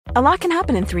A lot can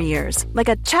happen in 3 years, like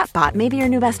a chatbot may be your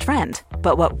new best friend.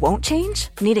 But what won't change?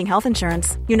 Needing health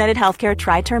insurance. United Healthcare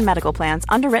Tri-Term Medical Plans,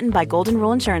 underwritten by Golden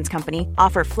Rule Insurance Company,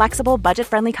 offer flexible,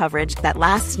 budget-friendly coverage that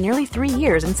lasts nearly 3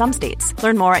 years in some states.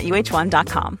 Learn more at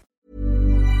uh1.com.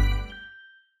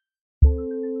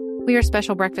 We are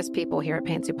special breakfast people here at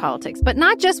Pantsuit Politics, but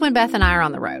not just when Beth and I are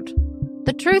on the road.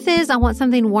 The truth is, I want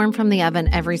something warm from the oven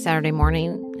every Saturday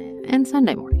morning and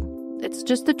Sunday morning. It's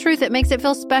just the truth. It makes it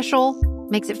feel special,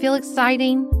 makes it feel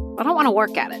exciting. I don't want to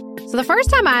work at it. So the first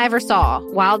time I ever saw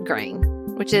Wild Grain,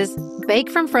 which is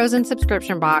bake from frozen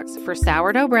subscription box for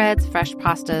sourdough breads, fresh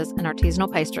pastas, and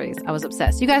artisanal pastries, I was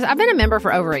obsessed. You guys, I've been a member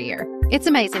for over a year. It's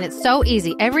amazing. It's so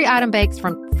easy. Every item bakes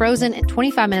from frozen in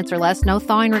 25 minutes or less, no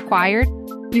thawing required.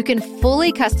 You can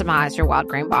fully customize your Wild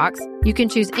Grain box. You can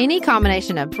choose any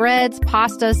combination of breads,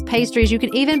 pastas, pastries. You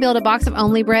can even build a box of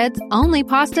only breads, only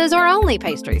pastas, or only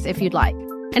pastries if you'd like.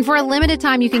 And for a limited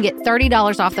time, you can get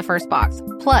 $30 off the first box,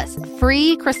 plus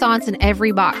free croissants in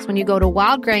every box when you go to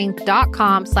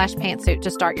wildgrain.com/pantsuit to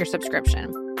start your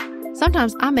subscription.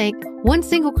 Sometimes I make one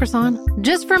single croissant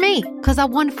just for me because I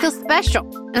want to feel special,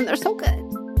 and they're so good.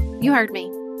 You heard me.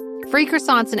 Free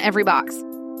croissants in every box.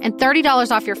 And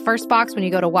 $30 off your first box when you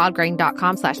go to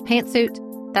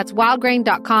wildgrain.com/pantsuit. That's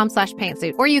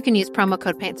wildgrain.com/pantsuit. Or you can use promo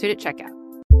code pantsuit at checkout.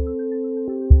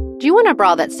 Do you want a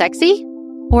bra that's sexy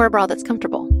or a bra that's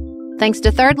comfortable? Thanks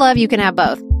to Third Love, you can have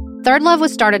both. Third Love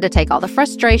was started to take all the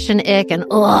frustration, ick, and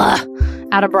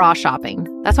out of bra shopping.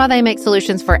 That's why they make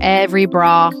solutions for every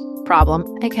bra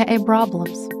problem, aka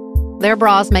problems. Their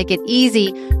bras make it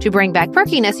easy to bring back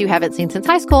perkiness you haven't seen since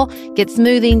high school, get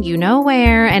smoothing you know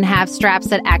where, and have straps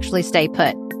that actually stay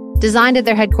put. Designed at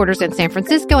their headquarters in San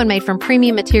Francisco and made from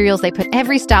premium materials, they put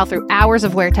every style through hours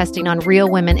of wear testing on real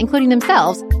women, including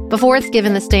themselves, before it's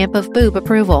given the stamp of boob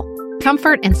approval.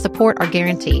 Comfort and support are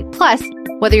guaranteed. Plus,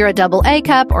 whether you're a double A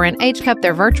cup or an H cup,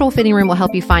 their virtual fitting room will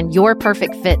help you find your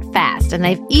perfect fit fast. And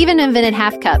they've even invented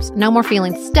half cups. No more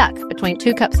feeling stuck between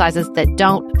two cup sizes that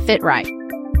don't fit right.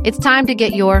 It's time to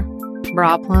get your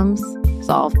problems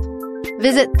solved.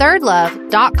 Visit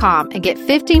thirdlove.com and get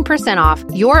 15% off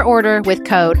your order with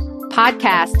code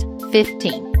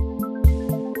podcast15.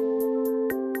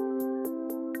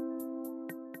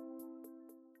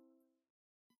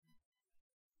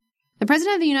 The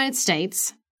President of the United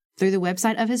States, through the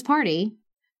website of his party,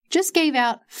 just gave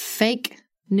out fake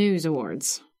news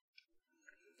awards.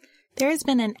 There has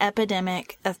been an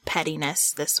epidemic of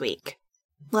pettiness this week.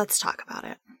 Let's talk about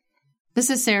it. This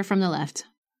is Sarah from the left.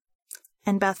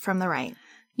 And Beth from the right.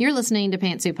 You're listening to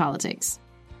Pantsuit Politics.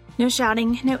 No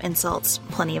shouting, no insults,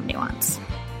 plenty of nuance.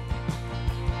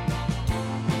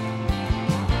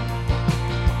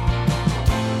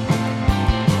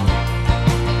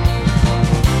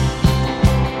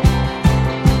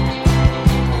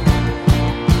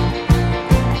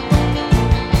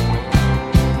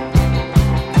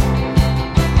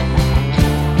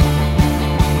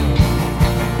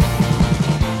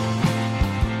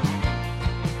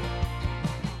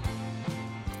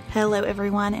 Hello,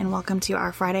 everyone, and welcome to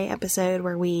our Friday episode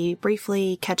where we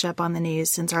briefly catch up on the news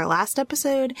since our last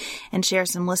episode and share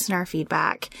some listener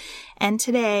feedback. And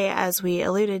today, as we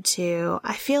alluded to,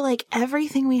 I feel like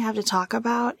everything we have to talk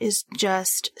about is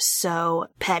just so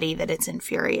petty that it's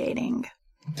infuriating.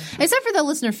 Except for the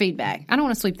listener feedback. I don't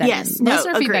want to sweep that yes, in. No,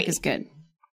 listener agree. feedback is good.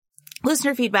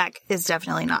 Listener feedback is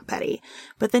definitely not petty,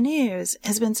 but the news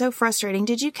has been so frustrating.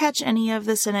 Did you catch any of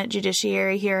the Senate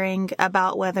Judiciary hearing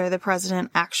about whether the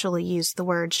president actually used the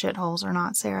word shitholes or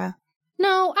not, Sarah?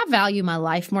 No, I value my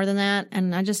life more than that,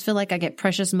 and I just feel like I get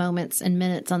precious moments and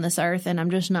minutes on this earth, and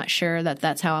I'm just not sure that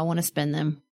that's how I want to spend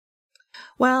them.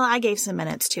 Well, I gave some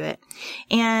minutes to it,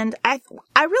 and I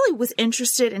really was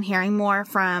interested in hearing more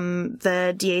from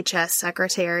the DHS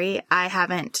secretary. I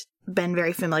haven't been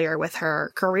very familiar with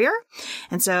her career,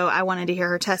 and so I wanted to hear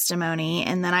her testimony,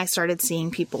 and then I started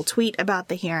seeing people tweet about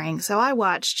the hearing, so I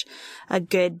watched a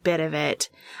good bit of it.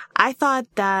 I thought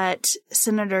that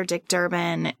Senator Dick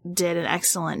Durbin did an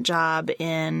excellent job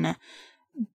in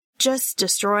just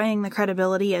destroying the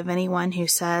credibility of anyone who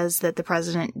says that the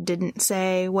president didn't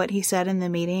say what he said in the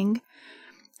meeting.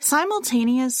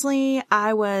 Simultaneously,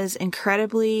 I was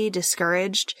incredibly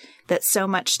discouraged that so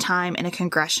much time in a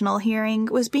congressional hearing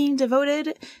was being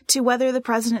devoted to whether the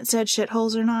president said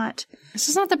shitholes or not. This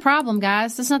is not the problem,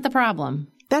 guys. This is not the problem.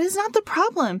 That is not the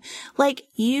problem. Like,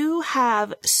 you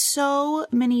have so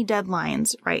many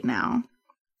deadlines right now.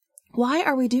 Why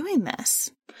are we doing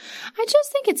this? I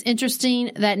just think it's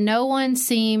interesting that no one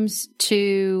seems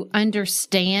to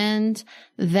understand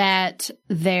that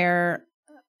their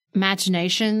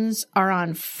machinations are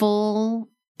on full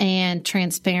and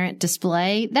transparent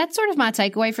display. That's sort of my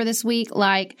takeaway for this week.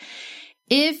 Like,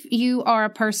 if you are a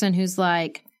person who's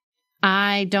like,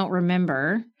 I don't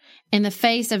remember, in the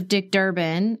face of Dick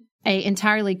Durbin, a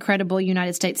entirely credible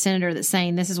United States senator that's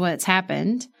saying this is what's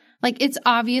happened, like, it's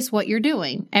obvious what you're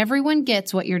doing. Everyone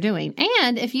gets what you're doing.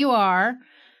 And if you are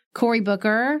Cory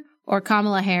Booker or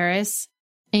Kamala Harris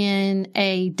in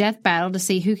a death battle to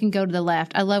see who can go to the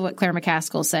left, I love what Claire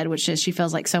McCaskill said, which is she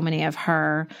feels like so many of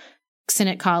her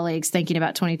Senate colleagues thinking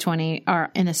about 2020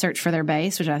 are in the search for their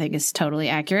base, which I think is totally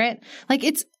accurate. Like,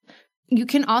 you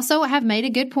can also have made a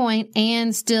good point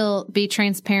and still be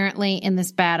transparently in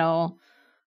this battle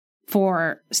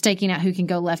for staking out who can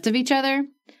go left of each other.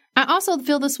 I also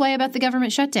feel this way about the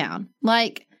government shutdown.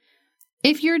 Like,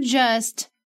 if you're just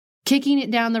kicking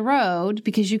it down the road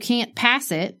because you can't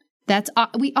pass it,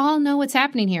 we all know what's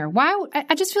happening here.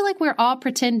 I just feel like we're all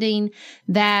pretending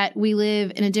that we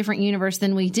live in a different universe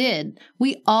than we did.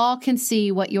 We all can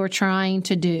see what you're trying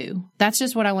to do. That's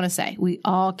just what I want to say. We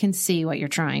all can see what you're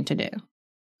trying to do.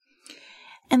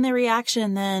 And the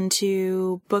reaction then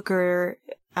to Booker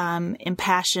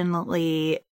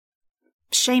impassionately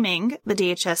shaming the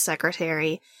DHS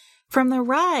secretary from the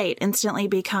right instantly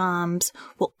becomes,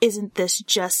 well, isn't this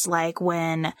just like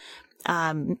when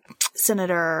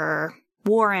Senator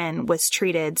Warren was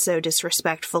treated so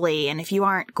disrespectfully? And if you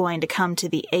aren't going to come to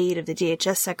the aid of the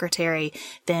DHS secretary,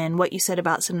 then what you said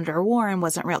about Senator Warren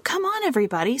wasn't real. Come on,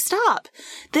 everybody, stop.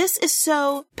 This is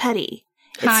so petty.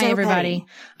 Hi, everybody.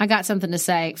 I got something to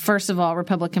say. First of all,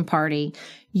 Republican Party,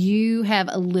 you have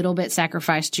a little bit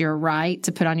sacrificed your right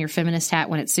to put on your feminist hat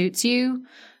when it suits you.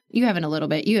 You haven't a little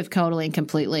bit. You have totally and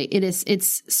completely.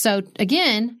 It's so,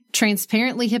 again,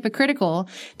 transparently hypocritical.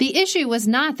 The issue was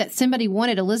not that somebody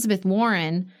wanted Elizabeth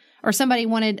Warren or somebody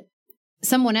wanted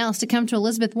someone else to come to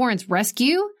Elizabeth Warren's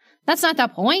rescue. That's not the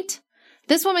point.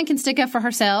 This woman can stick up for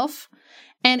herself.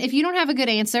 And if you don't have a good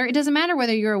answer, it doesn't matter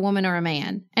whether you're a woman or a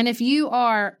man. And if you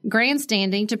are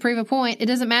grandstanding to prove a point, it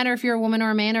doesn't matter if you're a woman or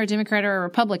a man or a Democrat or a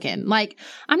Republican. Like,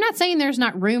 I'm not saying there's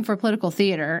not room for political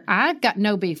theater. I've got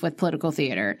no beef with political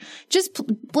theater. Just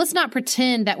let's not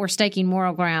pretend that we're staking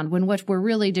moral ground when what we're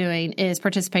really doing is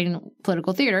participating in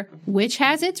political theater, which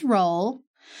has its role.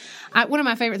 One of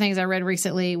my favorite things I read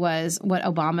recently was what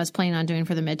Obama's planning on doing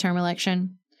for the midterm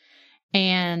election.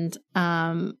 And,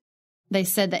 they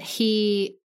said that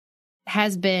he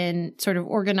has been sort of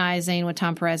organizing with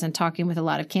Tom Perez and talking with a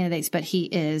lot of candidates, but he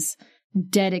is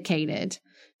dedicated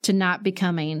to not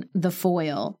becoming the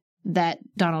foil that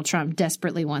Donald Trump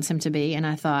desperately wants him to be. And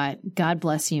I thought, God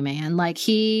bless you, man. Like,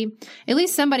 at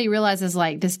least somebody realizes,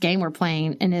 like, this game we're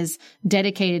playing and is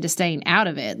dedicated to staying out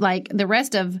of it. Like, the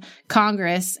rest of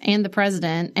Congress and the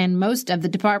president and most of the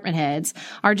department heads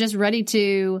are just ready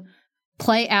to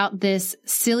play out this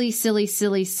silly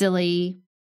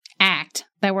act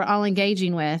that we're all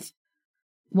engaging with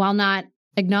while not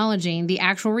acknowledging the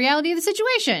actual reality of the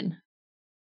situation.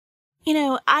 You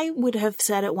know, I would have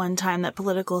said at one time that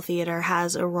political theater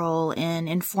has a role in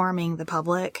informing the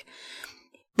public.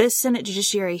 This Senate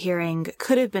Judiciary hearing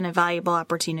could have been a valuable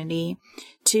opportunity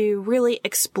to really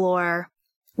explore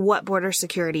what border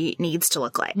security needs to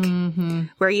look like,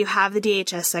 where you have the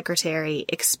DHS secretary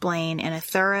explain in a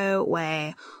thorough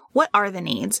way what are the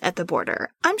needs at the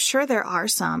border. I'm sure there are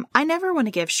some. I never want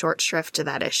to give short shrift to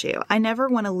that issue. I never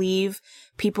want to leave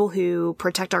people who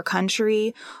protect our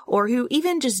country or who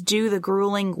even just do the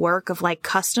grueling work of like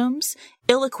customs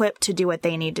ill-equipped to do what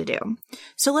they need to do.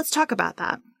 So let's talk about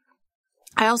that.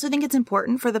 I also think it's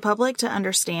important for the public to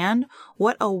understand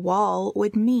what a wall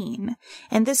would mean.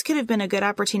 And this could have been a good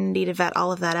opportunity to vet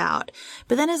all of that out.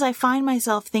 But then as I find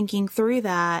myself thinking through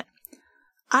that,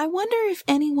 I wonder if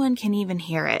anyone can even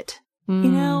hear it,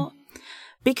 you know,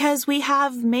 because we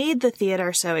have made the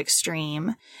theater so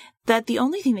extreme that the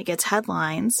only thing that gets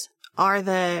headlines are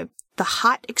the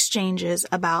hot exchanges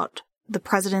about the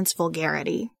president's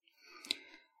vulgarity,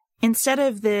 instead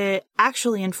of the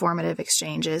actually informative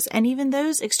exchanges. And even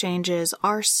those exchanges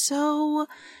are so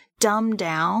dumbed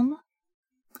down.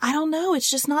 I don't know. It's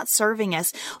just not serving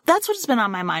us. That's what's been on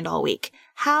my mind all week.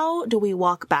 How do we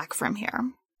walk back from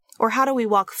here? Or how do we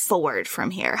walk forward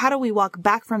from here? How do we walk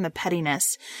back from the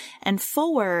pettiness and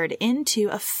forward into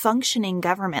a functioning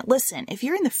government? Listen, if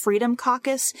you're in the Freedom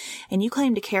Caucus and you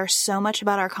claim to care so much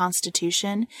about our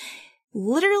Constitution,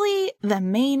 literally the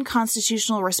main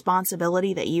constitutional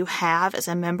responsibility that you have as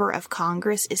a member of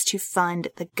Congress is to fund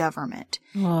the government.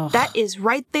 Ugh. That is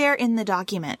right there in the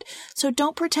document. So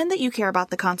don't pretend that you care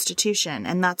about the Constitution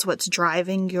and that's what's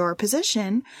driving your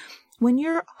position when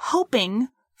you're hoping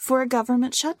for a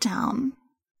government shutdown.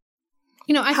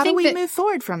 You know, how do we move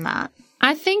forward from that?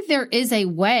 I think there is a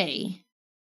way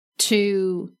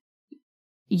to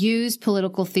use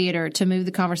political theater to move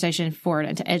the conversation forward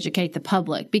and to educate the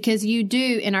public, because you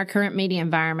do, in our current media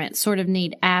environment, sort of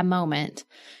need a moment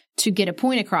to get a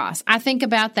point across. I think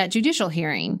about that judicial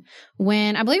hearing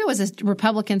when I believe it was a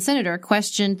Republican senator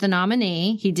questioned the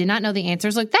nominee. He did not know the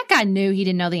answers. Like, that guy knew he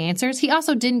didn't know the answers. He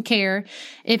also didn't care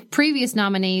if previous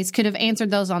nominees could have answered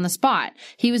those on the spot.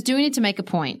 He was doing it to make a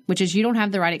point, which is you don't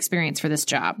have the right experience for this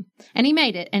job. And he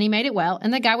made it well,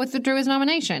 and the guy withdrew his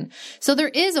nomination. So there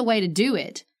is a way to do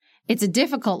it. It's a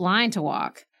difficult line to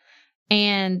walk,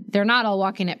 and they're not all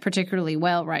walking it particularly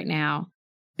well right now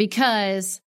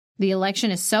because the election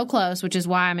is so close, which is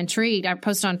why I'm intrigued. I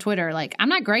post on Twitter, like, I'm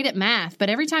not great at math, but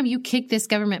every time you kick this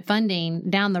government funding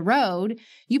down the road,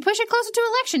 you push it closer to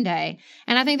election day.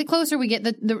 And I think the closer we get,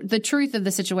 the truth of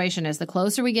the situation is the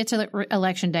closer we get to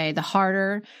election day, the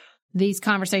harder these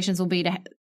conversations will be to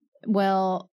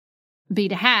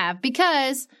have,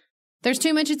 because there's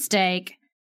too much at stake.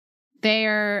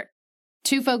 They're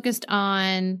too focused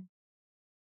on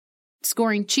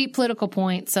scoring cheap political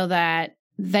points so that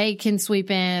they can sweep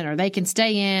in, or they can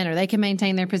stay in, or they can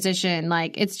maintain their position.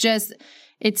 Like, it's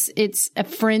a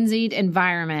frenzied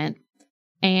environment.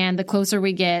 And the closer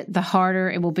we get, the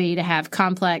harder it will be to have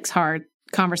complex, hard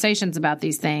conversations about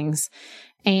these things.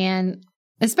 And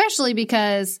especially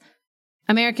because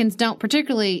Americans don't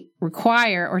particularly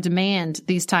require or demand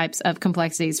these types of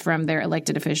complexities from their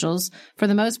elected officials. For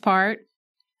the most part,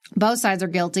 both sides are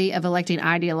guilty of electing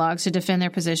ideologues to defend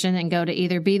their position and go to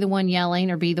either be the one yelling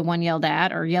or be the one yelled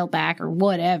at or yell back or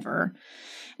whatever.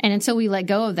 And until we let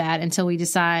go of that, until we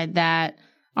decide that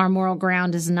our moral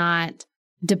ground is not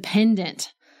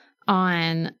dependent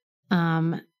on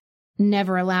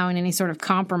never allowing any sort of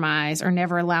compromise, or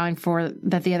never allowing for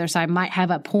that the other side might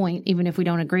have a point, even if we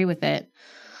don't agree with it,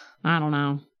 I don't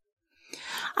know.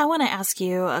 I want to ask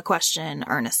you a question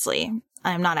earnestly.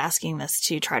 I'm not asking this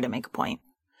to try to make a point.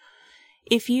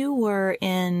 If you were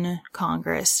in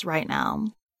Congress right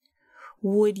now,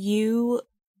 would you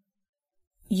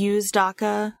use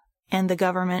DACA and the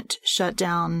government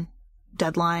shutdown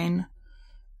deadline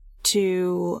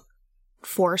to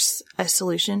force a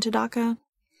solution to DACA?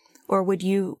 Or would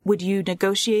you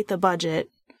negotiate the budget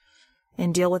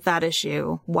and deal with that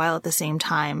issue while at the same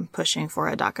time pushing for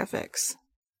a DACA fix?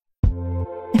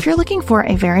 If you're looking for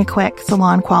a very quick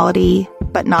salon quality,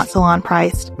 but not salon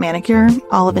priced manicure,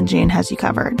 Olive & June has you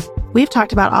covered. We've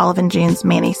talked about Olive & June's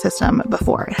Mani system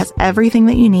before. It has everything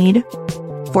that you need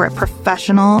for a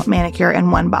professional manicure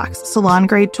in one box. Salon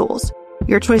grade tools,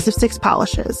 your choice of 6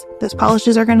 polishes. Those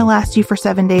polishes are going to last you for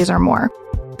 7 days or more.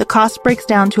 The cost breaks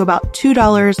down to about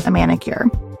 $2 a manicure.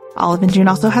 Olive & June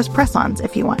also has press-ons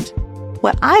if you want.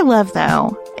 What I love,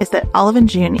 though, is that Olive &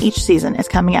 June each season is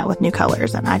coming out with new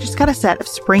colors, and I just got a set of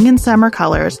spring and summer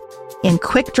colors in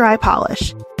quick dry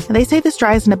polish. And they say this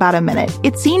dries in about a minute.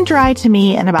 It seemed dry to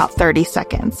me in about 30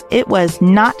 seconds. It was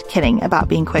not kidding about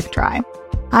being quick dry.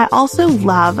 I also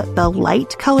love the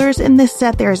light colors in this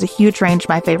set. There is a huge range.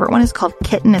 My favorite one is called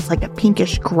Kitten. It's like a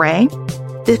pinkish gray.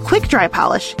 The quick dry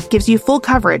polish gives you full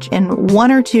coverage in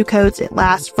 1 or 2 coats. It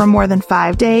lasts for more than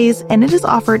 5 days, and it is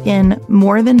offered in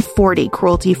more than 40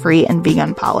 cruelty-free and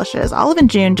vegan polishes. Olive &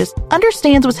 June just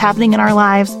understands what's happening in our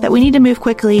lives, that we need to move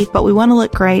quickly, but we want to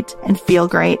look great and feel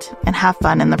great and have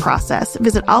fun in the process.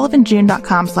 Visit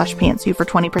oliveandjune.com/pantsuit for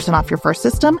 20% off your first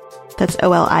system. That's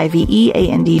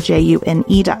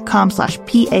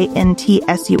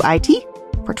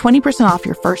oliveandjune.com/pantsuit for 20% off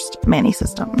your first Mani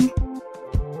system.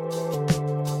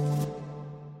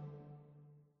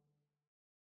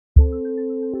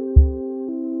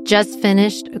 Just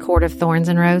finished A Court of Thorns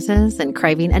and Roses and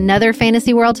craving another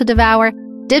fantasy world to devour?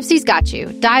 Dipsy's got you.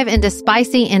 Dive into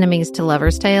spicy enemies to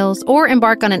lovers' tales, or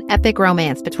embark on an epic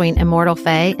romance between immortal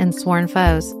fae and sworn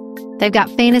foes. They've got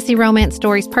fantasy romance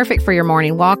stories perfect for your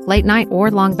morning walk, late night,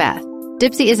 or long bath.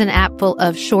 Dipsy is an app full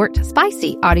of short,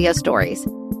 spicy audio stories.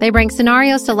 They bring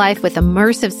scenarios to life with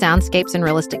immersive soundscapes and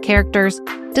realistic characters.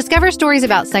 Discover stories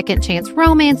about second chance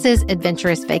romances,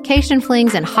 adventurous vacation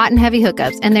flings, and hot and heavy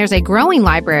hookups. And there's a growing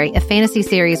library of fantasy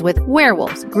series with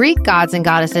werewolves, Greek gods and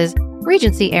goddesses,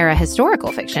 Regency-era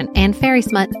historical fiction, and fairy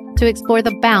smut to explore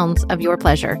the bounds of your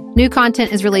pleasure. New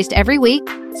content is released every week,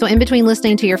 so in between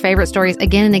listening to your favorite stories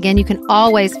again and again, you can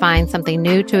always find something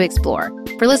new to explore.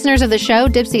 For listeners of the show,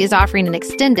 Dipsy is offering an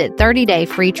extended 30-day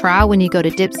free trial when you go to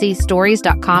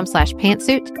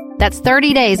dipsystories.com/pantsuit. That's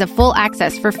 30 days of full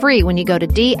access for free when you go to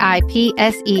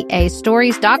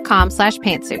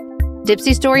dipseastories.com/pantsuit.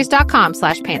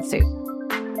 dipsystories.com/pantsuit.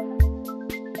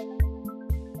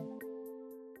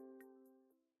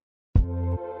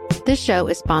 This show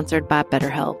is sponsored by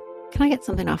BetterHelp. Can I get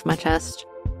something off my chest?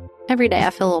 Every day I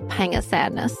feel a little pang of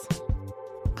sadness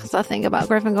because I think about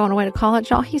Griffin going away to college.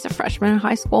 Y'all, he's a freshman in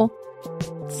high school.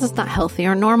 This is not healthy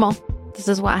or normal. This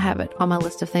is why I have it on my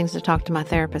list of things to talk to my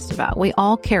therapist about. We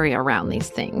all carry around these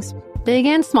things, big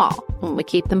and small. When we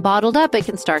keep them bottled up, it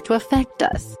can start to affect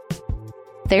us.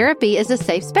 Therapy is a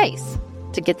safe space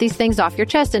to get these things off your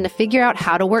chest and to figure out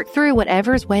how to work through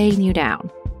whatever's weighing you down.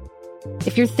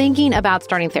 If you're thinking about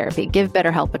starting therapy, give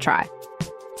BetterHelp a try.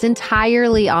 It's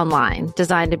entirely online,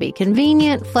 designed to be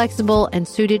convenient, flexible, and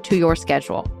suited to your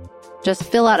schedule. Just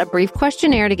fill out a brief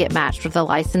questionnaire to get matched with a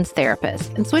licensed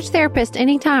therapist and switch therapists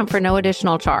anytime for no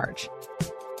additional charge.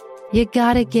 You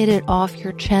gotta get it off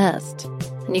your chest.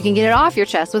 And you can get it off your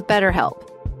chest with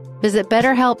BetterHelp. Visit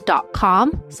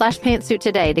BetterHelp.com/pantsuit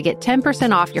today to get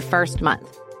 10% off your first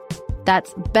month.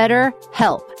 That's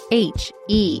BetterHelp,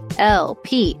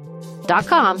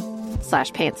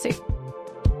 HELP.com/pantsuit.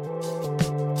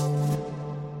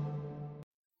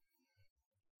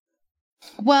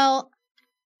 Well,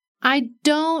 I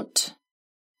don't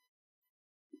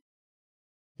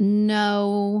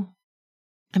know.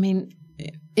 I mean,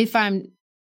 if I'm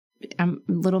a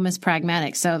little Miss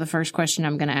Pragmatic. So the first question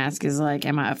I'm going to ask is like,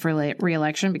 am I up for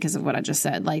re-election because of what I just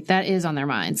said? Like, that is on their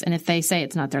minds. And if they say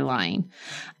it's not, they're lying.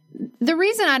 The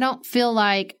reason I don't feel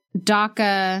like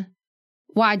why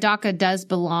DACA does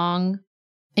belong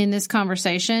in this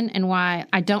conversation and why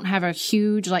I don't have a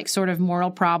huge, like, sort of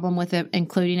moral problem with it,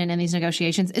 including it in these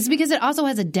negotiations, is because it also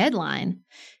has a deadline.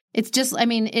 It's just, I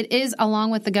mean, it is,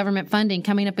 along with the government funding,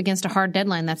 coming up against a hard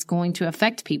deadline that's going to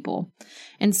affect people.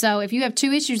 And so if you have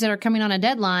two issues that are coming on a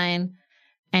deadline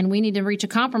and we need to reach a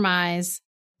compromise,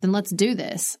 then let's do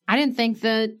this. I didn't think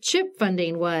the CHIP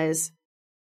funding was,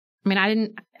 I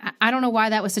don't know why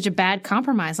that was such a bad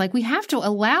compromise. Like, we have to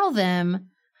allow them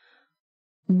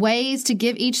ways to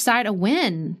give each side a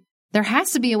win. There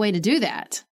has to be a way to do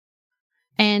that.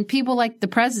 And people like the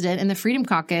president and the Freedom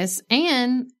Caucus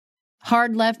and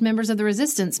hard left members of the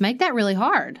resistance make that really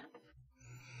hard.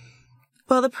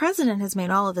 Well, the president has made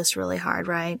all of this really hard,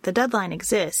 right? The deadline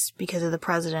exists because of the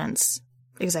president's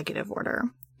executive order.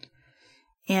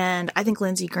 And I think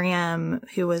Lindsey Graham,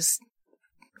 who was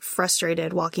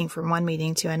frustrated walking from one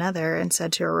meeting to another and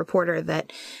said to a reporter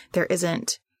that there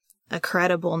isn't a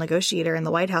credible negotiator in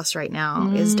the White House right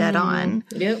now, is dead on.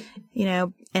 Yep. You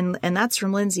know, and that's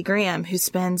from Lindsey Graham, who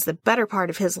spends the better part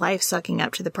of his life sucking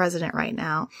up to the president right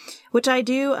now, which I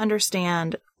do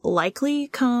understand likely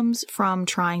comes from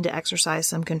trying to exercise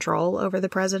some control over the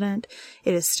president.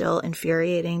 It is still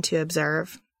infuriating to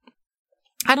observe.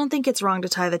 I don't think it's wrong to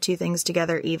tie the two things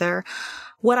together either.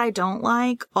 What I don't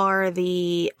like are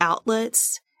the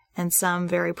outlets and some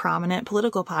very prominent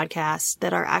political podcasts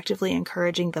that are actively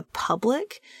encouraging the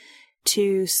public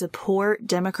to support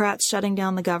Democrats shutting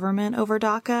down the government over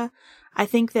DACA. I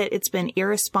think that it's been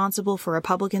irresponsible for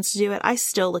Republicans to do it. I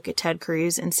still look at Ted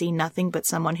Cruz and see nothing but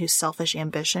someone whose selfish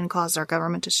ambition caused our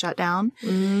government to shut down.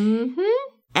 Mm-hmm.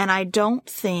 And I don't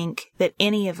think that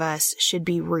any of us should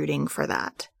be rooting for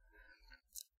that.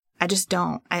 I just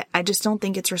don't. I just don't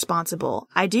think it's responsible.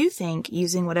 I do think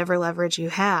using whatever leverage you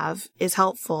have is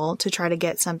helpful to try to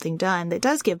get something done that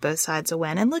does give both sides a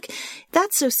win. And look,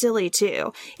 that's so silly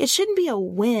too. It shouldn't be a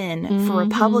win for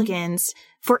Republicans,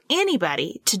 for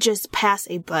anybody to just pass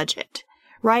a budget,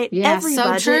 right? Yeah, Every so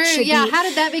budget true. should Yeah, be, how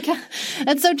did that become?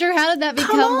 That's so true. How did that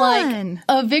become like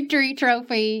a victory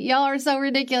trophy? Y'all are so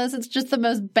ridiculous. It's just the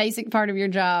most basic part of your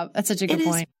job. That's such a good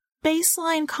point.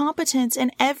 Baseline competence,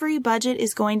 and every budget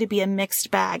is going to be a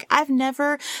mixed bag. I've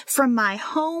never, from my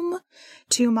home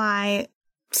to my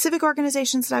civic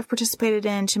organizations that I've participated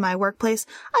in to my workplace,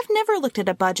 I've never looked at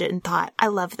a budget and thought, I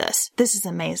love this. This is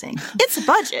amazing. It's a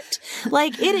budget.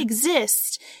 Like, it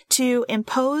exists to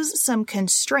impose some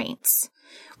constraints,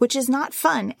 which is not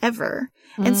fun ever.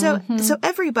 And so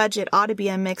every budget ought to be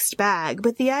a mixed bag.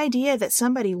 But the idea that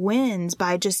somebody wins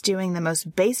by just doing the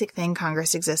most basic thing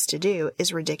Congress exists to do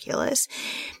is ridiculous.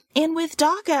 And with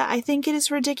DACA, I think it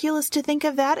is ridiculous to think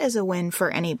of that as a win for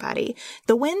anybody.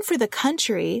 The win for the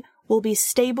country will be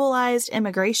stabilized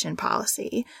immigration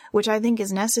policy, which I think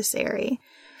is necessary.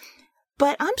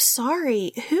 But I'm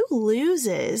sorry, who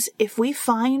loses if we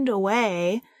find a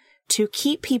way to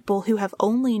keep people who have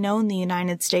only known the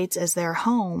United States as their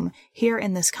home here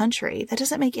in this country? That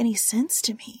doesn't make any sense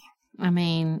to me. I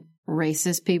mean,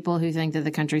 racist people who think that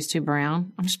the country's too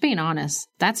brown. I'm just being honest.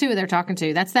 That's who they're talking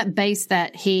to. That's that base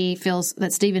that he feels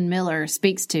that Stephen Miller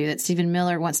speaks to, that Stephen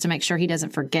Miller wants to make sure he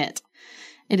doesn't forget.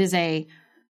 It is a,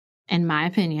 in my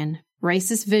opinion,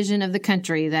 racist vision of the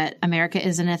country that America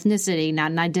is an ethnicity,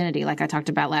 not an identity, like I talked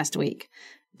about last week.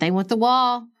 They want the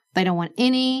wall. They don't want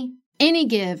any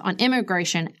give on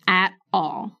immigration at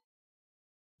all.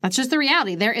 That's just the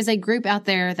reality. There is a group out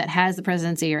there that has the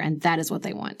president's ear, and that is what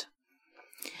they want.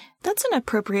 That's an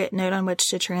appropriate note on which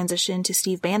to transition to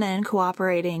Steve Bannon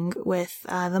cooperating with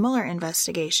the Mueller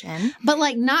investigation. But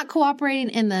like not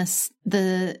cooperating in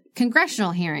the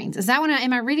congressional hearings. Is that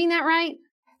am I reading that right?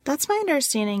 That's my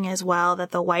understanding as well,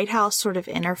 that the White House sort of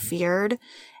interfered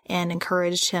and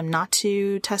encouraged him not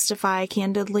to testify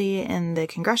candidly in the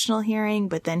congressional hearing,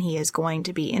 but then he is going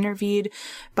to be interviewed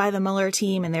by the Mueller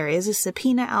team, and there is a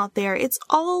subpoena out there. It's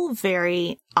all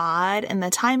very odd, and the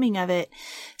timing of it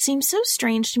seems so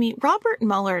strange to me. Robert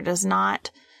Mueller does not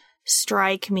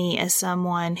strike me as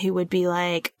someone who would be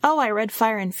like, oh, I read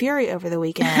Fire and Fury over the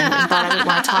weekend and thought I would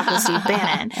want to talk with Steve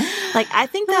Bannon. Like, I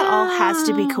think that all has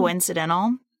to be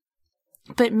coincidental.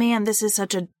 But man, this is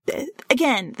such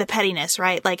again, the pettiness,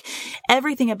 right? Like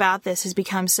everything about this has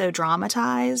become so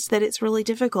dramatized that it's really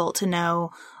difficult to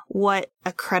know what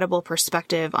a credible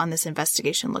perspective on this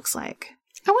investigation looks like.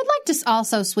 I would like to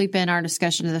also sweep in our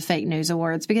discussion of the fake news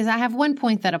awards because I have one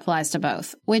point that applies to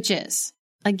both, which is,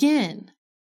 again,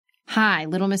 hi,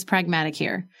 Little Miss Pragmatic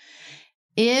here.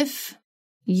 If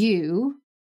you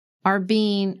are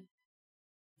being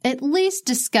at least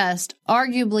discussed,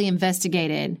 arguably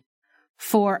investigated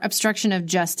for obstruction of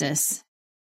justice,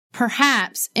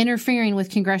 perhaps interfering with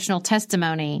congressional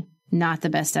testimony, not the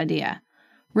best idea.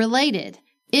 Related,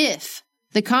 if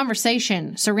the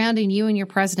conversation surrounding you and your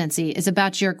presidency is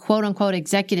about your quote-unquote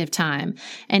executive time,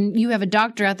 and you have a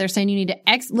doctor out there saying you need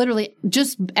to literally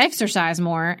just exercise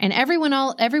more, and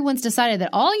everyone's decided that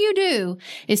all you do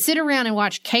is sit around and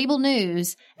watch cable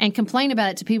news and complain about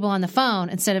it to people on the phone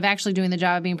instead of actually doing the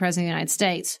job of being president of the United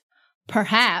States,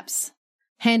 perhaps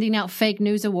handing out fake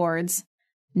news awards,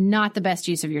 not the best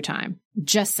use of your time.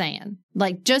 Just saying.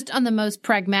 Like, just on the most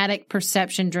pragmatic,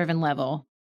 perception-driven level,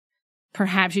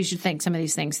 perhaps you should think some of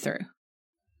these things through.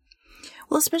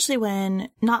 Well, especially when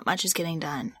not much is getting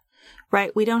done,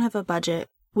 right? We don't have a budget.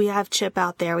 We have CHIP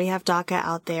out there. We have DACA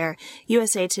out there.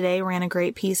 USA Today ran a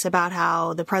great piece about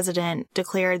how the president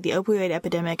declared the opioid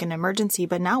epidemic an emergency,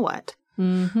 but now what?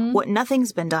 Mm-hmm.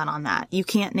 Nothing's been done on that. You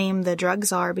can't name the drug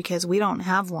czar because we don't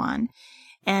have one.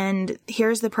 And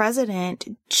here's the president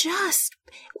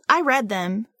I read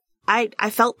them. I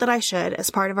felt that I should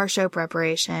as part of our show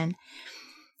preparation.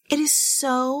 It is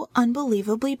so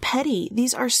unbelievably petty.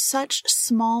 These are such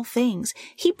small things.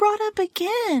 He brought up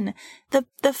again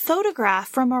the photograph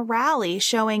from a rally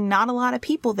showing not a lot of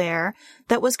people there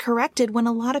that was corrected when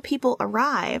a lot of people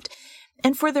arrived.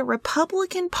 And for the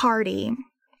Republican Party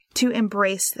to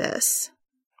embrace this,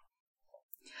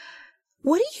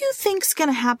 what do you think's going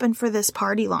to happen for this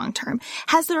party long term?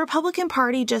 Has the Republican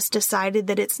Party just decided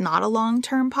that it's not a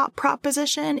long-term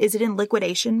proposition? Is it in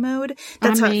liquidation mode?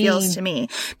 That's how it feels to me.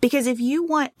 Because if you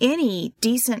want any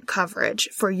decent coverage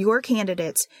for your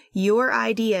candidates, your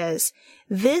ideas,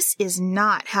 this is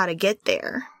not how to get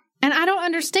there. And I don't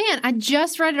understand. I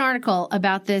just read an article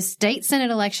about this state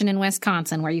Senate election in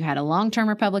Wisconsin where you had a long-term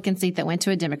Republican seat that went to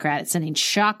a Democrat. It's sending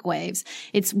shockwaves.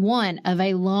 It's one of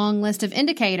a long list of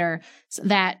indicators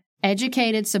that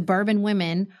educated suburban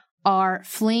women are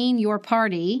fleeing your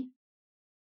party.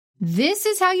 This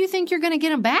is how you think you're going to get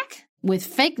them back? With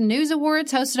fake news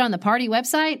awards hosted on the party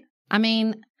website? I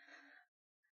mean,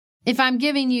 if I'm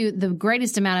giving you the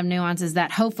greatest amount of nuances,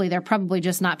 that hopefully they're probably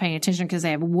just not paying attention because they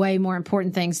have way more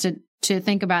important things to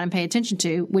think about and pay attention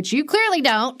to, which you clearly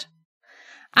don't.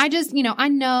 I just, I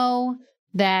know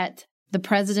that the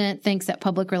president thinks that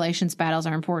public relations battles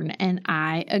are important, and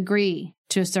I agree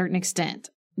to a certain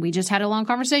extent. We just had a long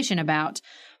conversation about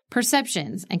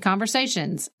perceptions and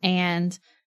conversations and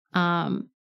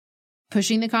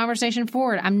pushing the conversation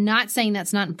forward. I'm not saying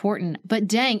that's not important, but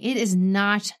dang, it is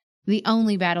not the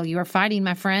only battle you are fighting,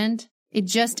 my friend. It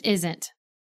just isn't.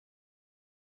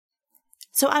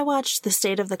 So I watched the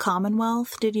State of the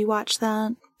Commonwealth. Did you watch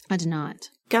that? I did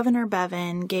not. Governor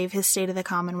Bevin gave his State of the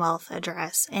Commonwealth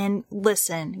address. And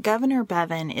listen, Governor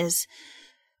Bevin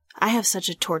I have such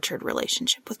a tortured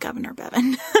relationship with Governor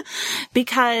Bevin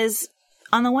because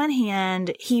on the one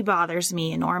hand, he bothers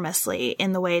me enormously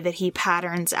in the way that he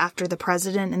patterns after the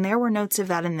president. And there were notes of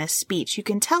that in this speech. You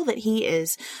can tell that he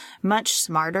is much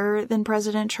smarter than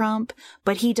President Trump,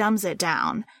 but he dumbs it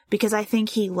down because I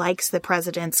think he likes the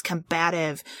president's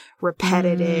combative,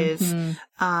 repetitive,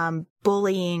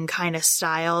 bullying kind of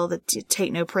style that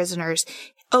take no prisoners.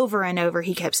 Over and over,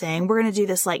 he kept saying, we're going to do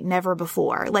this like never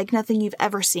before, like nothing you've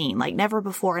ever seen, like never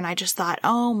before. And I just thought,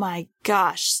 oh my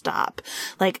gosh, stop.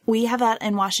 Like, we have that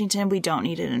in Washington. We don't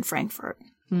need it in Frankfurt.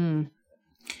 And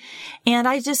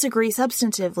I disagree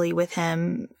substantively with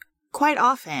him quite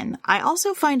often. I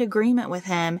also find agreement with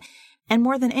him And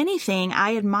more than anything,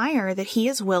 I admire that he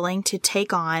is willing to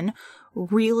take on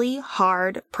really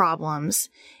hard problems,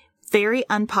 very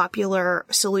unpopular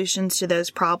solutions to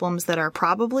those problems that are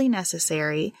probably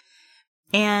necessary,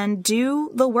 and do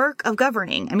the work of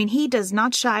governing. I mean, he does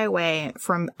not shy away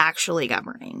from actually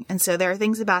governing. And so there are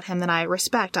things about him that I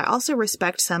respect. I also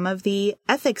respect some of the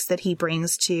ethics that he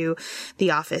brings to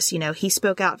the office. You know, he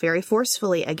spoke out very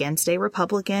forcefully against a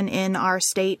Republican in our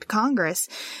state Congress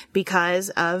because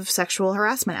of sexual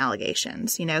harassment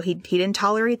allegations. You know, he didn't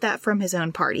tolerate that from his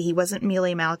own party. He wasn't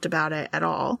mealy-mouthed about it at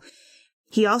all.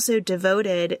 He also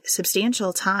devoted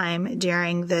substantial time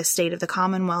during the State of the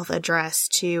Commonwealth address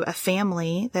to a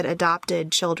family that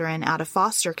adopted children out of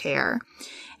foster care.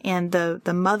 And the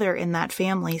mother in that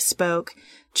family spoke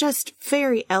just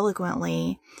very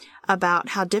eloquently about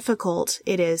how difficult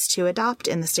it is to adopt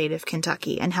in the state of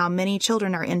Kentucky and how many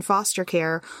children are in foster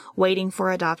care waiting for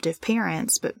adoptive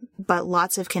parents. But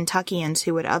lots of Kentuckians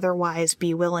who would otherwise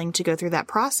be willing to go through that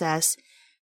process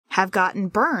have gotten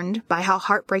burned by how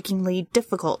heartbreakingly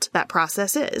difficult that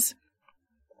process is.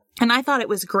 And I thought it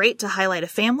was great to highlight a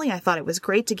family. I thought it was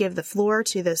great to give the floor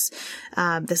to this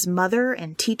mother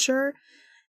and teacher.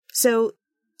 So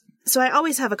I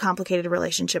always have a complicated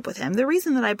relationship with him. The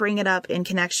reason that I bring it up in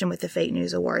connection with the Fake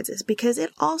News Awards is because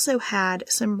it also had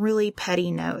some really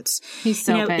petty notes. He's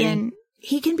so petty.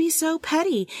 He can be so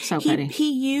petty.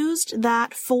 He used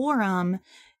that forum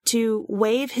to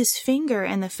wave his finger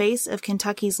in the face of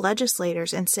Kentucky's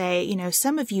legislators and say, you know,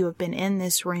 some of you have been in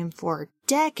this room for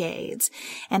decades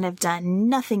and have done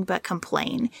nothing but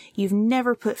complain. You've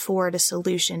never put forward a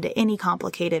solution to any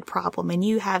complicated problem, and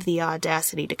you have the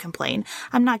audacity to complain.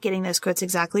 I'm not getting those quotes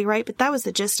exactly right, but that was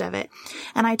the gist of it.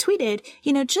 And I tweeted,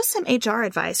 you know, just some HR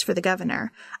advice for the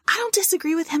governor. I don't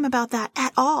disagree with him about that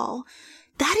at all.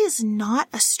 That is not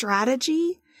a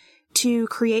strategy to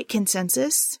create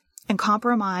consensus and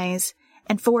compromise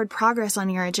and forward progress on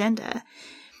your agenda.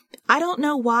 I don't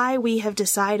know why we have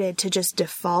decided to just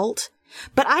default,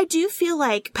 but I do feel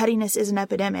like pettiness is an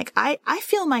epidemic. I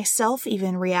feel myself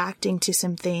even reacting to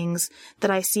some things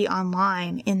that I see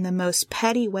online in the most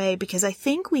petty way, because I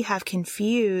think we have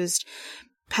confused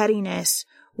pettiness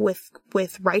with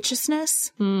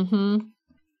righteousness in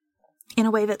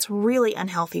a way that's really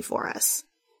unhealthy for us.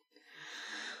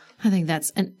 I think that's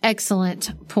an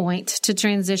excellent point to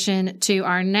transition to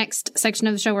our next section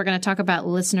of the show. We're going to talk about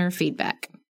listener feedback.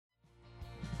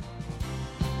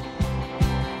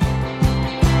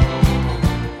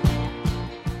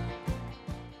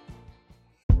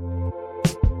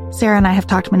 Sarah and I have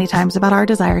talked many times about our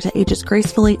desire to age as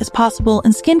gracefully as possible,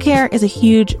 and skincare is a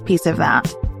huge piece of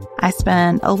that. I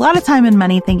spend a lot of time and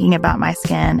money thinking about my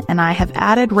skin, and I have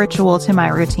added Ritual to my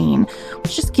routine,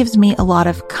 which just gives me a lot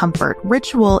of comfort.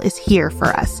 Ritual is here for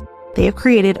us. They have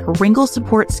created a wrinkle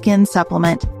support skin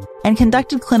supplement and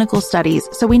conducted clinical studies,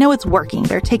 so we know it's working.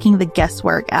 They're taking the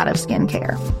guesswork out of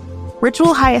skincare.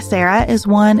 Ritual Hyacera is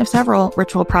one of several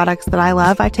Ritual products that I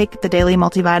love. I take the daily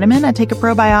multivitamin, I take a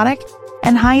probiotic,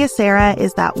 and Hyacera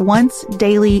is that once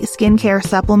daily skincare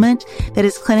supplement that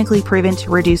is clinically proven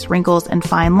to reduce wrinkles and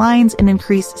fine lines and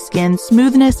increase skin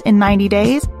smoothness in 90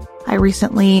 days. I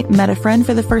recently met a friend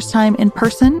for the first time in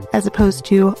person as opposed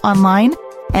to online,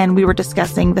 and we were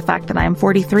discussing the fact that I'm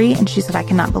 43, and she said, I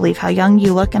cannot believe how young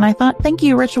you look. And I thought, thank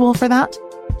you, Ritual, for that.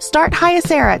 Start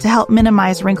Hyacera to help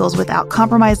minimize wrinkles without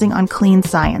compromising on clean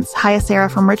science.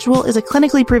 Hyacera from Ritual is a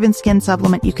clinically proven skin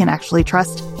supplement you can actually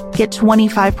trust. Get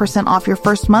 25% off your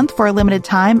first month for a limited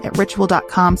time at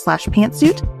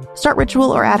ritual.com/pantsuit. Start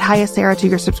Ritual or add Hyacera to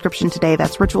your subscription today.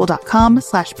 That's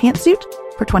ritual.com/pantsuit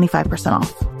for 25%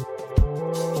 off.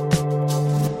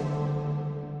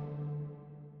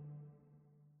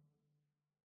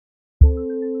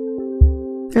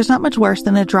 There's not much worse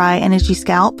than a dry and itchy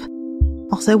scalp.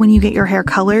 Also, when you get your hair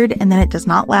colored and then it does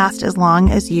not last as long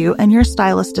as you and your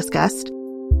stylist discussed.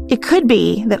 It could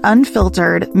be that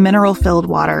unfiltered, mineral-filled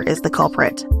water is the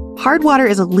culprit. Hard water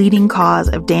is a leading cause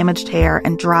of damaged hair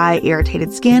and dry,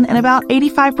 irritated skin, and about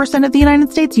 85% of the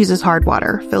United States uses hard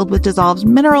water, filled with dissolved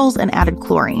minerals and added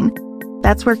chlorine.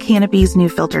 That's where Canopy's new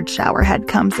filtered shower head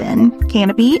comes in.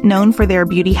 Canopy, known for their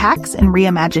beauty hacks and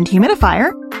reimagined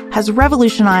humidifier, has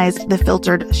revolutionized the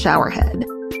filtered shower head.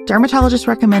 Dermatologists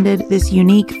recommended this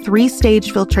unique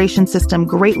 3-stage filtration system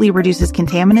greatly reduces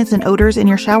contaminants and odors in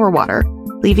your shower water,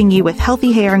 leaving you with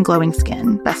healthy hair and glowing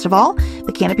skin. Best of all,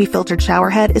 the Canopy filtered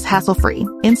shower head is hassle-free.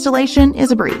 Installation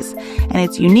is a breeze, and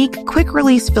its unique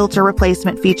quick-release filter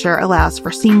replacement feature allows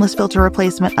for seamless filter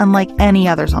replacement unlike any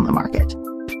others on the market.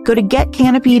 Go to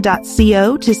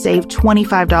getcanopy.co to save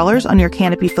 $25 on your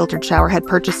Canopy filtered shower head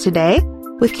purchase today.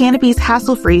 with Canopy's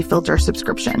hassle-free filter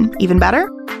subscription. Even better,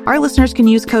 our listeners can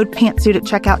use code PANTSUIT at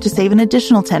checkout to save an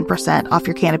additional 10% off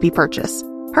your Canopy purchase.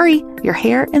 Hurry, your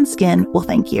hair and skin will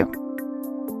thank you.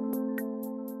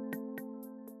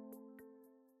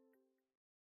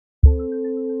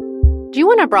 Do you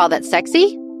want a bra that's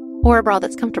sexy or a bra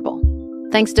that's comfortable?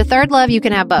 Thanks to Third Love, you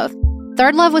can have both.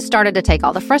 Third Love was started to take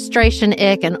all the frustration,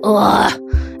 ick, and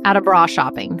out of bra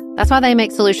shopping. That's why they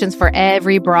make solutions for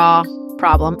every bra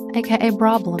problem, aka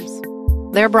problems.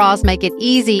 Their bras make it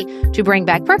easy to bring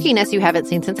back perkiness you haven't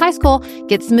seen since high school,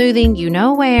 get smoothing you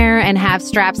know where, and have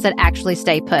straps that actually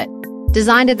stay put.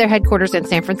 Designed at their headquarters in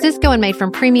San Francisco and made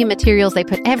from premium materials, they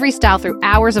put every style through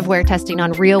hours of wear testing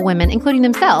on real women, including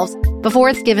themselves, before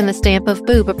it's given the stamp of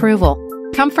boob approval.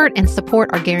 Comfort and support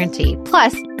are guaranteed.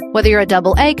 Plus, whether you're a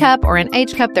double A cup or an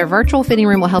H cup, their virtual fitting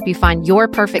room will help you find your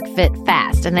perfect fit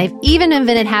fast. And they've even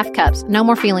invented half cups. No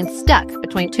more feeling stuck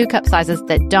between two cup sizes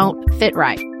that don't fit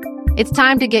right. It's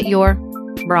time to get your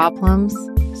problems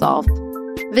solved.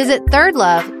 Visit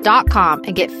thirdlove.com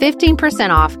and get 15%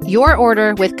 off your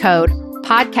order with code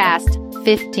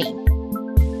podcast15.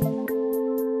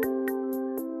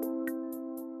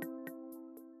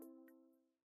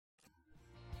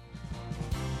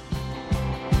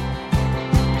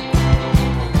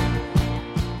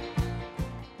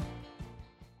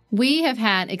 We have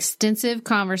had extensive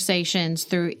conversations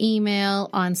through email,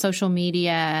 on social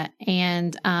media,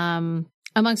 and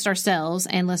amongst ourselves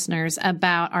and listeners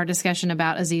about our discussion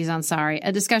about Aziz Ansari,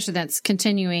 a discussion that's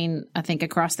continuing, I think,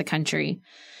 across the country.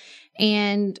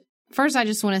 And first, I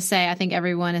just want to say I think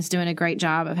everyone is doing a great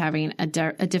job of having a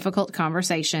difficult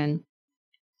conversation.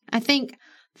 I think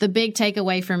the big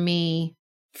takeaway for me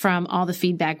from all the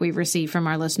feedback we've received from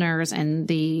our listeners and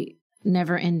the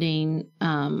never-ending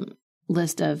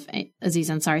list of Aziz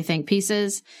Ansari think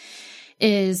pieces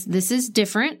is this is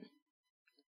different.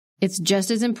 It's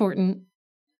just as important.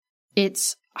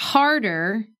 It's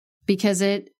harder because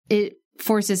it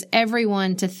forces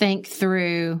everyone to think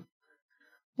through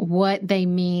what they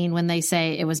mean when they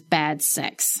say it was bad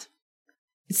sex.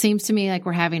 It seems to me like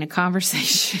we're having a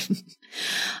conversation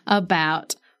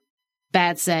about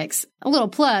bad sex. A little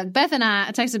plug. I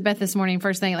texted Beth this morning,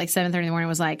 first thing at like 7:30 in the morning,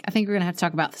 was like, I think we're going to have to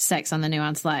talk about the sex on the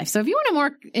Nuanced Life. So if you want a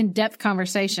more in-depth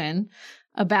conversation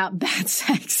about bad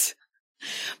sex,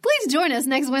 please join us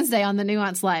next Wednesday on the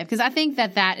Nuanced Life, because I think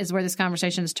that is where this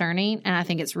conversation is turning, and I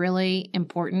think it's really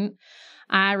important.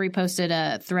 I reposted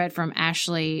a thread from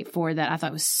Ashley for that I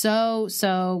thought was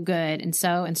so good and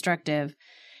so instructive.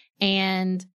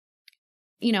 And,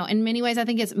 you know, in many ways, I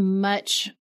think it's much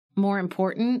more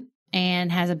important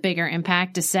and has a bigger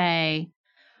impact to say,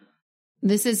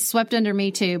 this is swept under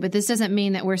Me Too, but this doesn't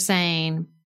mean that we're saying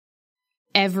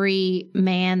every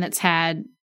man that's had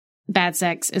bad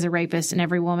sex is a rapist and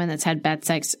every woman that's had bad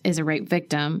sex is a rape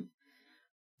victim.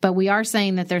 But we are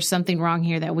saying that there's something wrong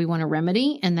here that we want to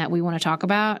remedy and that we want to talk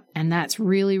about. And that's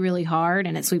really, really hard.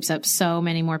 And it sweeps up so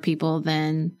many more people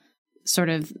than sort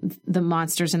of the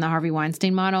monsters in the Harvey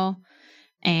Weinstein model.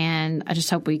 And I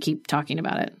just hope we keep talking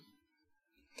about it.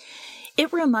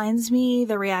 It reminds me,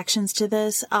 the reactions to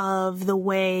this, of the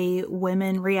way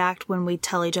women react when we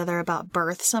tell each other about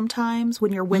birth sometimes,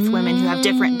 when you're with women who have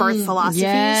different birth philosophies.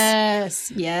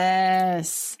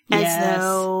 Yes. As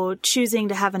though choosing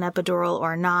to have an epidural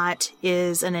or not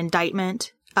is an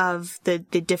indictment of the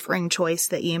differing choice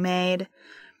that you made.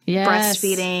 Yes.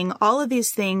 Breastfeeding, all of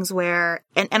these things where,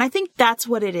 and I think that's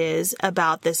what it is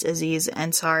about this Aziz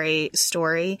Ansari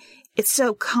story. It's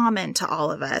so common to all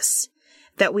of us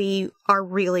that we are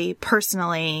really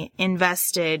personally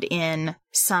invested in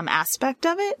some aspect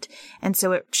of it. And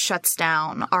so it shuts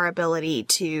down our ability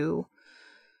to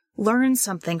learn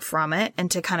something from it and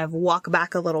to kind of walk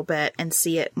back a little bit and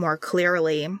see it more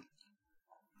clearly,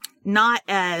 not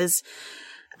as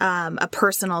a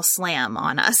personal slam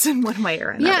on us in one way or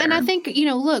another. Yeah, and I think, you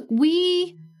know, look,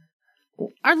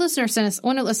 one listener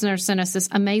sent us this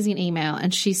amazing email,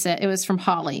 and she said, it was from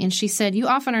Holly, and she said, you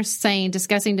often are saying,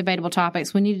 discussing debatable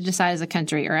topics, we need to decide as a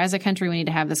country, or as a country, we need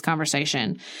to have this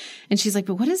conversation. And she's like,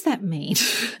 but what does that mean?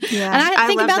 Yeah, and I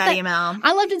think love about that email.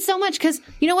 I loved it so much because,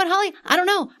 you know what, Holly? I don't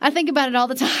know. I think about it all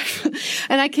the time.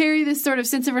 And I carry this sort of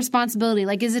sense of responsibility.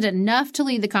 Like, is it enough to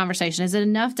lead the conversation? Is it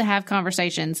enough to have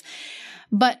conversations?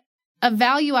 But a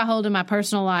value I hold in my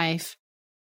personal life,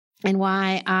 and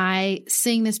why I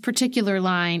sing this particular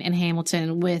line in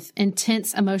Hamilton with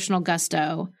intense emotional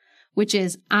gusto, which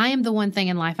is, I am the one thing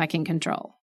in life I can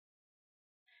control.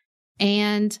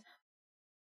 And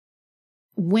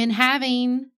when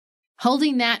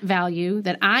holding that value,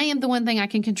 that I am the one thing I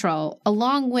can control,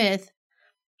 along with,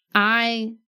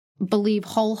 I believe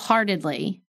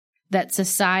wholeheartedly that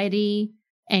society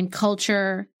and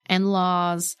culture and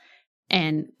laws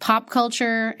and pop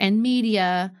culture and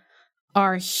media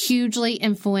are hugely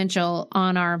influential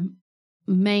on our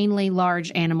mainly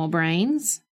large animal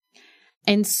brains.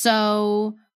 And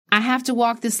so I have to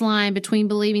walk this line between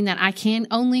believing that I can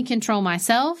only control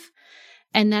myself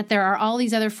and that there are all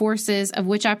these other forces of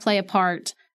which I play a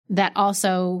part that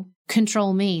also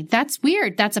control me. That's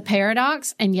weird. That's a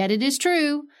paradox, and yet it is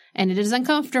true, and it is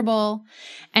uncomfortable.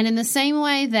 And in the same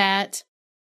way that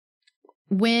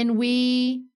when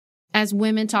we as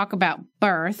women talk about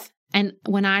birth, and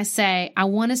when I say I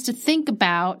want us to think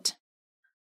about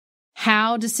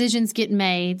how decisions get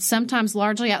made, sometimes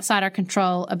largely outside our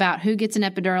control, about who gets an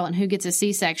epidural and who gets a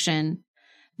C-section,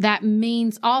 that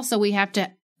means also we have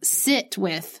to sit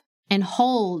with and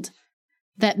hold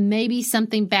that maybe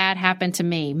something bad happened to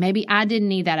me. Maybe I didn't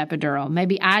need that epidural.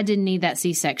 Maybe I didn't need that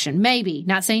C-section. Maybe.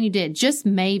 Not saying you did, just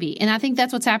maybe. And I think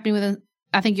that's what's happening with,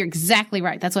 I think you're exactly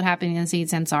right. That's what's happening in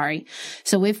Aziz Ansari.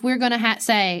 So if we're going to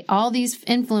say all these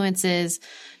influences,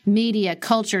 media,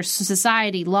 culture,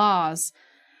 society, laws,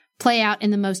 play out in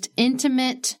the most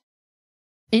intimate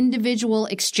individual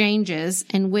exchanges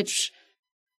in which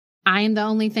I am the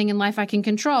only thing in life I can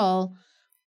control,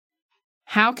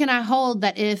 how can I hold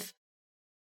that if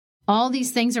all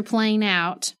these things are playing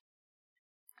out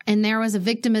and there was a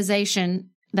victimization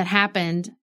that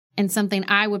happened and something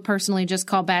I would personally just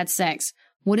call bad sex,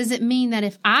 what does it mean that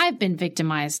if I've been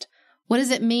victimized? What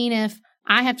does it mean if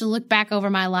I have to look back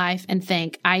over my life and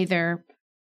think I either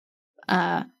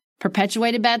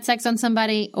perpetuated bad sex on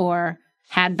somebody or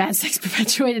had bad sex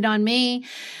perpetuated on me?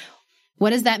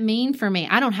 What does that mean for me?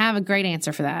 I don't have a great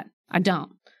answer for that. I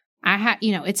don't.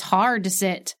 It's hard to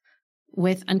sit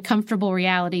with uncomfortable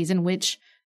realities in which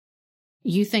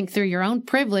you think through your own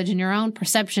privilege and your own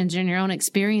perceptions and your own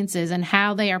experiences and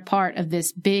how they are part of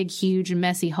this big, huge,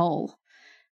 messy whole.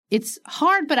 It's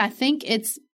hard, but I think it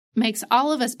makes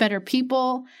all of us better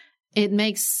people. It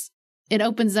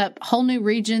opens up whole new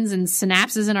regions and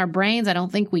synapses in our brains I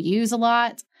don't think we use a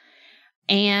lot.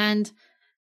 And,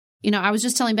 I was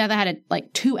just telling Beth I had a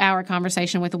 2-hour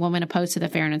conversation with a woman opposed to the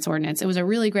Fairness Ordinance. It was a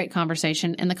really great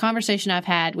conversation. And the conversation I've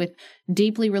had with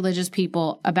deeply religious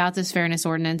people about this Fairness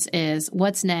Ordinance is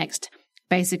what's next.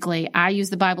 Basically, I use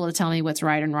the Bible to tell me what's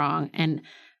right and wrong. And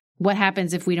what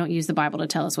happens if we don't use the Bible to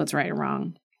tell us what's right and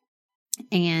wrong?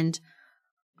 And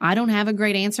I don't have a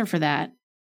great answer for that.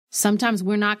 Sometimes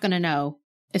we're not going to know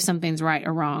if something's right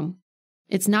or wrong.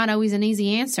 It's not always an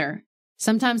easy answer.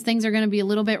 Sometimes things are going to be a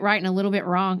little bit right and a little bit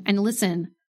wrong. And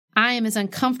listen, I am as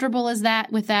uncomfortable with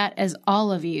that as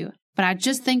all of you. But I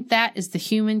just think that is the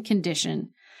human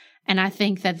condition. And I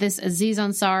think that this Aziz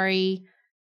Ansari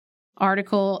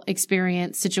article,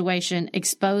 experience, situation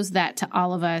exposed that to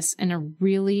all of us in a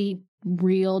really,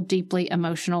 real, deeply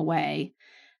emotional way.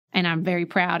 And I'm very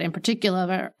proud in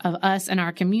particular of us and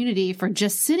our community for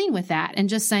just sitting with that and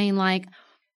just saying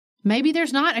maybe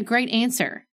there's not a great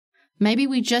answer. Maybe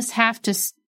we just have to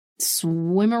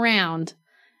swim around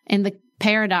in the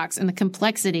paradox and the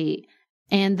complexity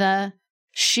and the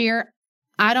sheer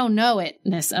I don't know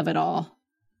itness of it all.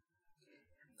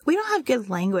 We don't have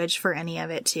good language for any of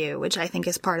it, too, which I think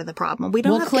is part of the problem. We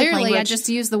don't have clearly, good language. I just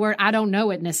used the word I don't know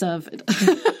itness of it.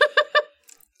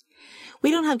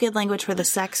 We don't have good language for the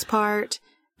sex part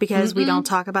because we don't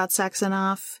talk about sex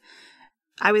enough.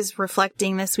 I was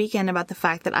reflecting this weekend about the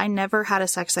fact that I never had a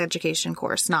sex education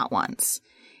course, not once.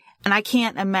 And I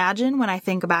can't imagine when I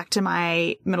think back to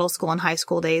my middle school and high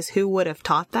school days, who would have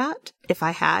taught that if I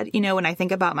had. When I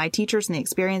think about my teachers and the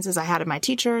experiences I had of my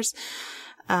teachers,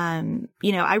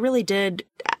 I really did.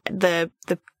 The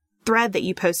thread that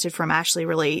you posted from Ashley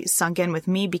really sunk in with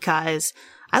me because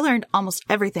I learned almost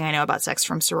everything I know about sex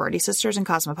from Sorority Sisters and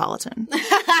Cosmopolitan.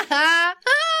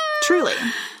 Truly.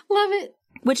 Love it.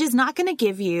 Which is not going to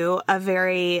give you a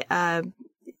very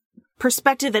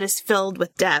perspective that is filled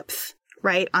with depth,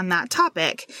 right, on that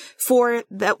topic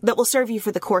that will serve you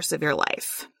for the course of your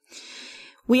life.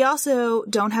 We also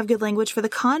don't have good language for the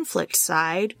conflict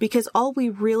side because all we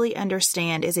really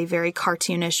understand is a very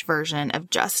cartoonish version of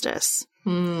justice.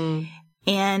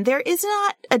 And there is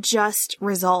not a just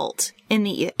result in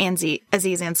the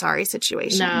Aziz Ansari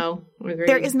situation. No, I agree.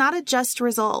 There is not a just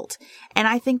result. And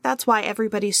I think that's why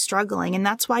everybody's struggling. And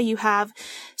that's why you have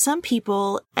some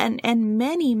people and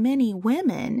many, many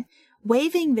women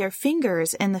waving their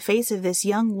fingers in the face of this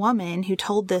young woman who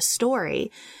told this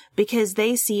story because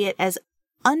they see it as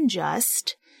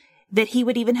unjust that he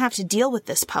would even have to deal with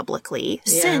this publicly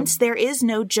since there is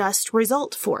no just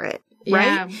result for it.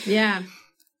 Right? Yeah.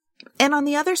 And on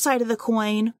the other side of the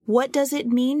coin, what does it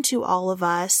mean to all of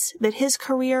us that his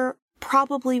career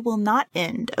probably will not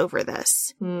end over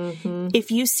this. Mm-hmm.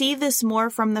 If you see this more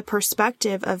from the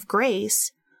perspective of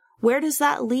grace, where does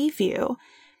that leave you?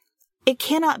 It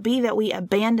cannot be that we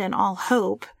abandon all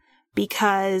hope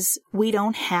because we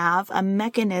don't have a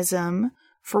mechanism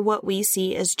for what we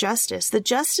see as justice. The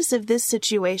justice of this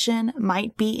situation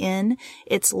might be in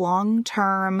its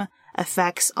long-term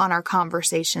effects on our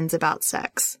conversations about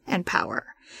sex and power.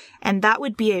 And that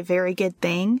would be a very good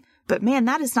thing. But man,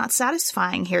 that is not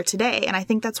satisfying here today. And I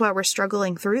think that's why we're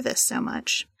struggling through this so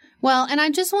much. Well, and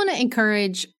I just want to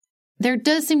encourage, there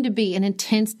does seem to be an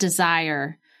intense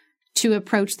desire to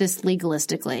approach this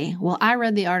legalistically. Well, I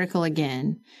read the article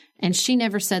again, and she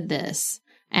never said this.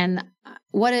 And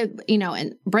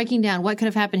and breaking down what could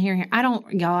have happened here. I don't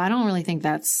really think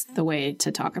that's the way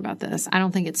to talk about this. I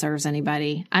don't think it serves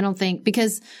anybody.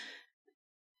 Because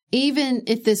even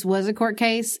if this was a court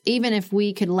case, even if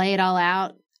we could lay it all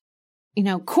out,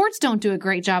 courts don't do a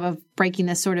great job of breaking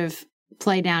this sort of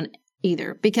play down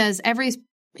either, because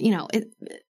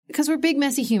because we're big,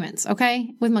 messy humans,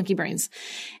 okay, with monkey brains.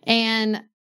 And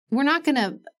we're not going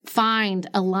to find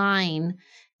a line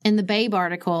in the Babe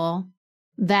article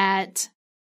that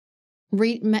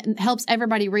helps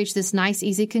everybody reach this nice,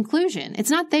 easy conclusion. It's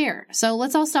not there. So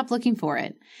let's all stop looking for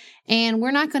it. And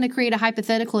we're not going to create a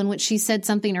hypothetical in which she said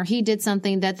something or he did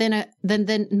something that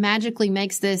then magically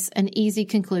makes this an easy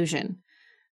conclusion.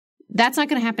 That's not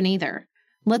going to happen either.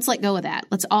 Let's let go of that.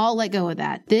 Let's all let go of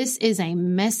that. This is a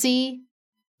messy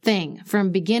thing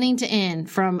from beginning to end,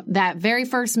 from that very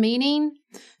first meeting,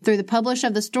 through the publish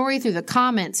of the story, through the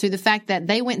comments, through the fact that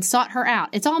they went and sought her out.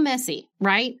 It's all messy,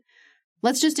 right?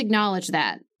 Let's just acknowledge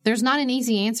that. There's not an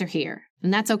easy answer here,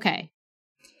 and that's okay.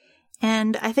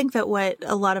 And I think that what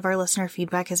a lot of our listener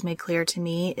feedback has made clear to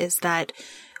me is that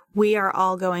we are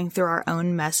all going through our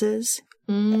own messes.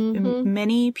 Mm-hmm.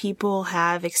 Many people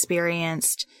have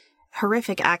experienced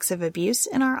horrific acts of abuse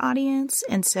in our audience.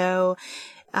 And so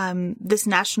this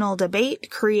national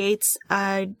debate creates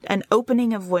an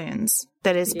opening of wounds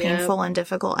that is painful and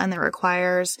difficult, and that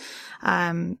requires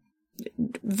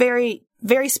very,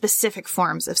 very specific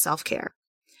forms of self-care.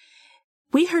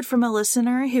 We heard from a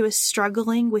listener who is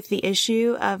struggling with the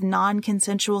issue of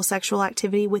non-consensual sexual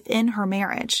activity within her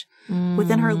marriage,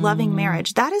 within her loving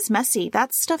marriage. That is messy.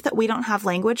 That's stuff that we don't have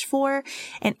language for,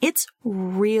 and it's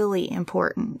really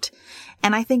important.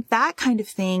 And I think that kind of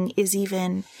thing is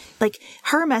even, like,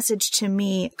 her message to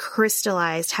me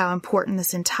crystallized how important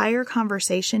this entire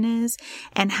conversation is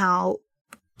and how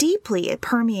deeply it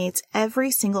permeates every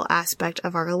single aspect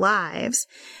of our lives,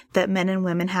 that men and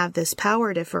women have this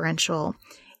power differential.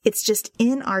 It's just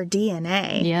in our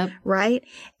DNA, right?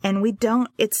 And we don't,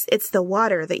 it's the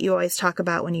water that you always talk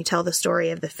about when you tell the story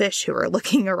of the fish who are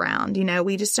looking around.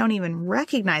 We just don't even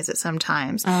recognize it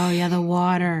sometimes. Oh yeah, the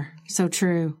water. So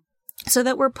true. So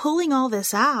that we're pulling all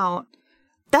this out,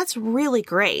 that's really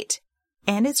great.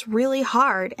 And it's really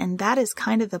hard. And that is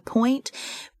kind of the point.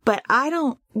 But I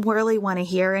don't really want to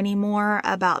hear anymore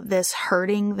about this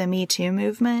hurting the Me Too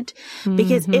movement,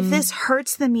 because if this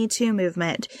hurts the Me Too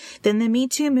movement, then the Me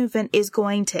Too movement is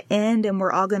going to end and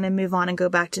we're all going to move on and go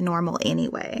back to normal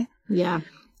anyway. Yeah.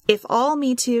 If all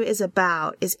Me Too is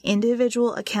about is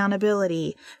individual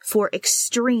accountability for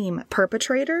extreme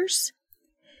perpetrators,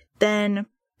 then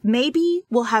maybe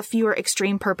we'll have fewer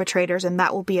extreme perpetrators and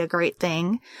that will be a great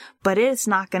thing, but it's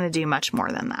not going to do much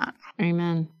more than that.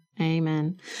 Amen.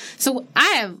 Amen. So I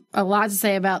have a lot to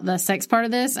say about the sex part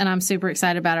of this, and I'm super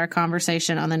excited about our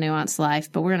conversation on the Nuanced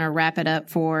Life, but we're going to wrap it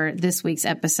up for this week's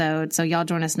episode. So y'all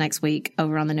join us next week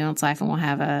over on the Nuanced Life, and we'll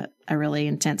have a really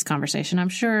intense conversation, I'm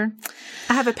sure.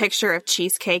 I have a picture of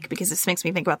cheesecake because this makes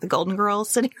me think about the Golden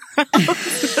Girls sitting around.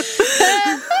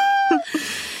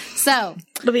 So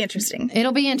it'll be interesting.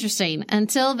 It'll be interesting.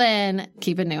 Until then,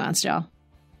 keep it nuanced, y'all.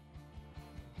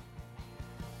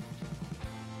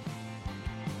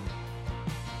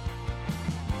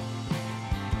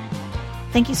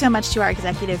 Thank you so much to our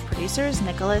executive producers,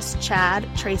 Nicholas, Chad,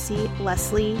 Tracy,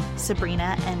 Leslie,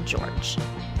 Sabrina, and George.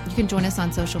 You can join us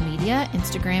on social media,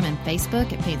 Instagram and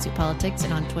Facebook at Pantsuit Politics,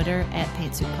 and on Twitter at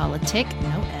PantsuitPolitic,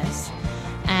 no S.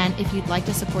 And if you'd like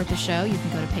to support the show, you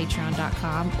can go to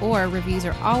patreon.com, or reviews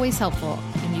are always helpful,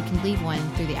 and you can leave one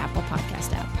through the Apple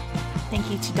Podcast app. Thank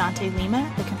you to Dante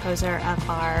Lima, the composer of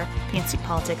our Pantsuit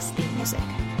Politics theme music.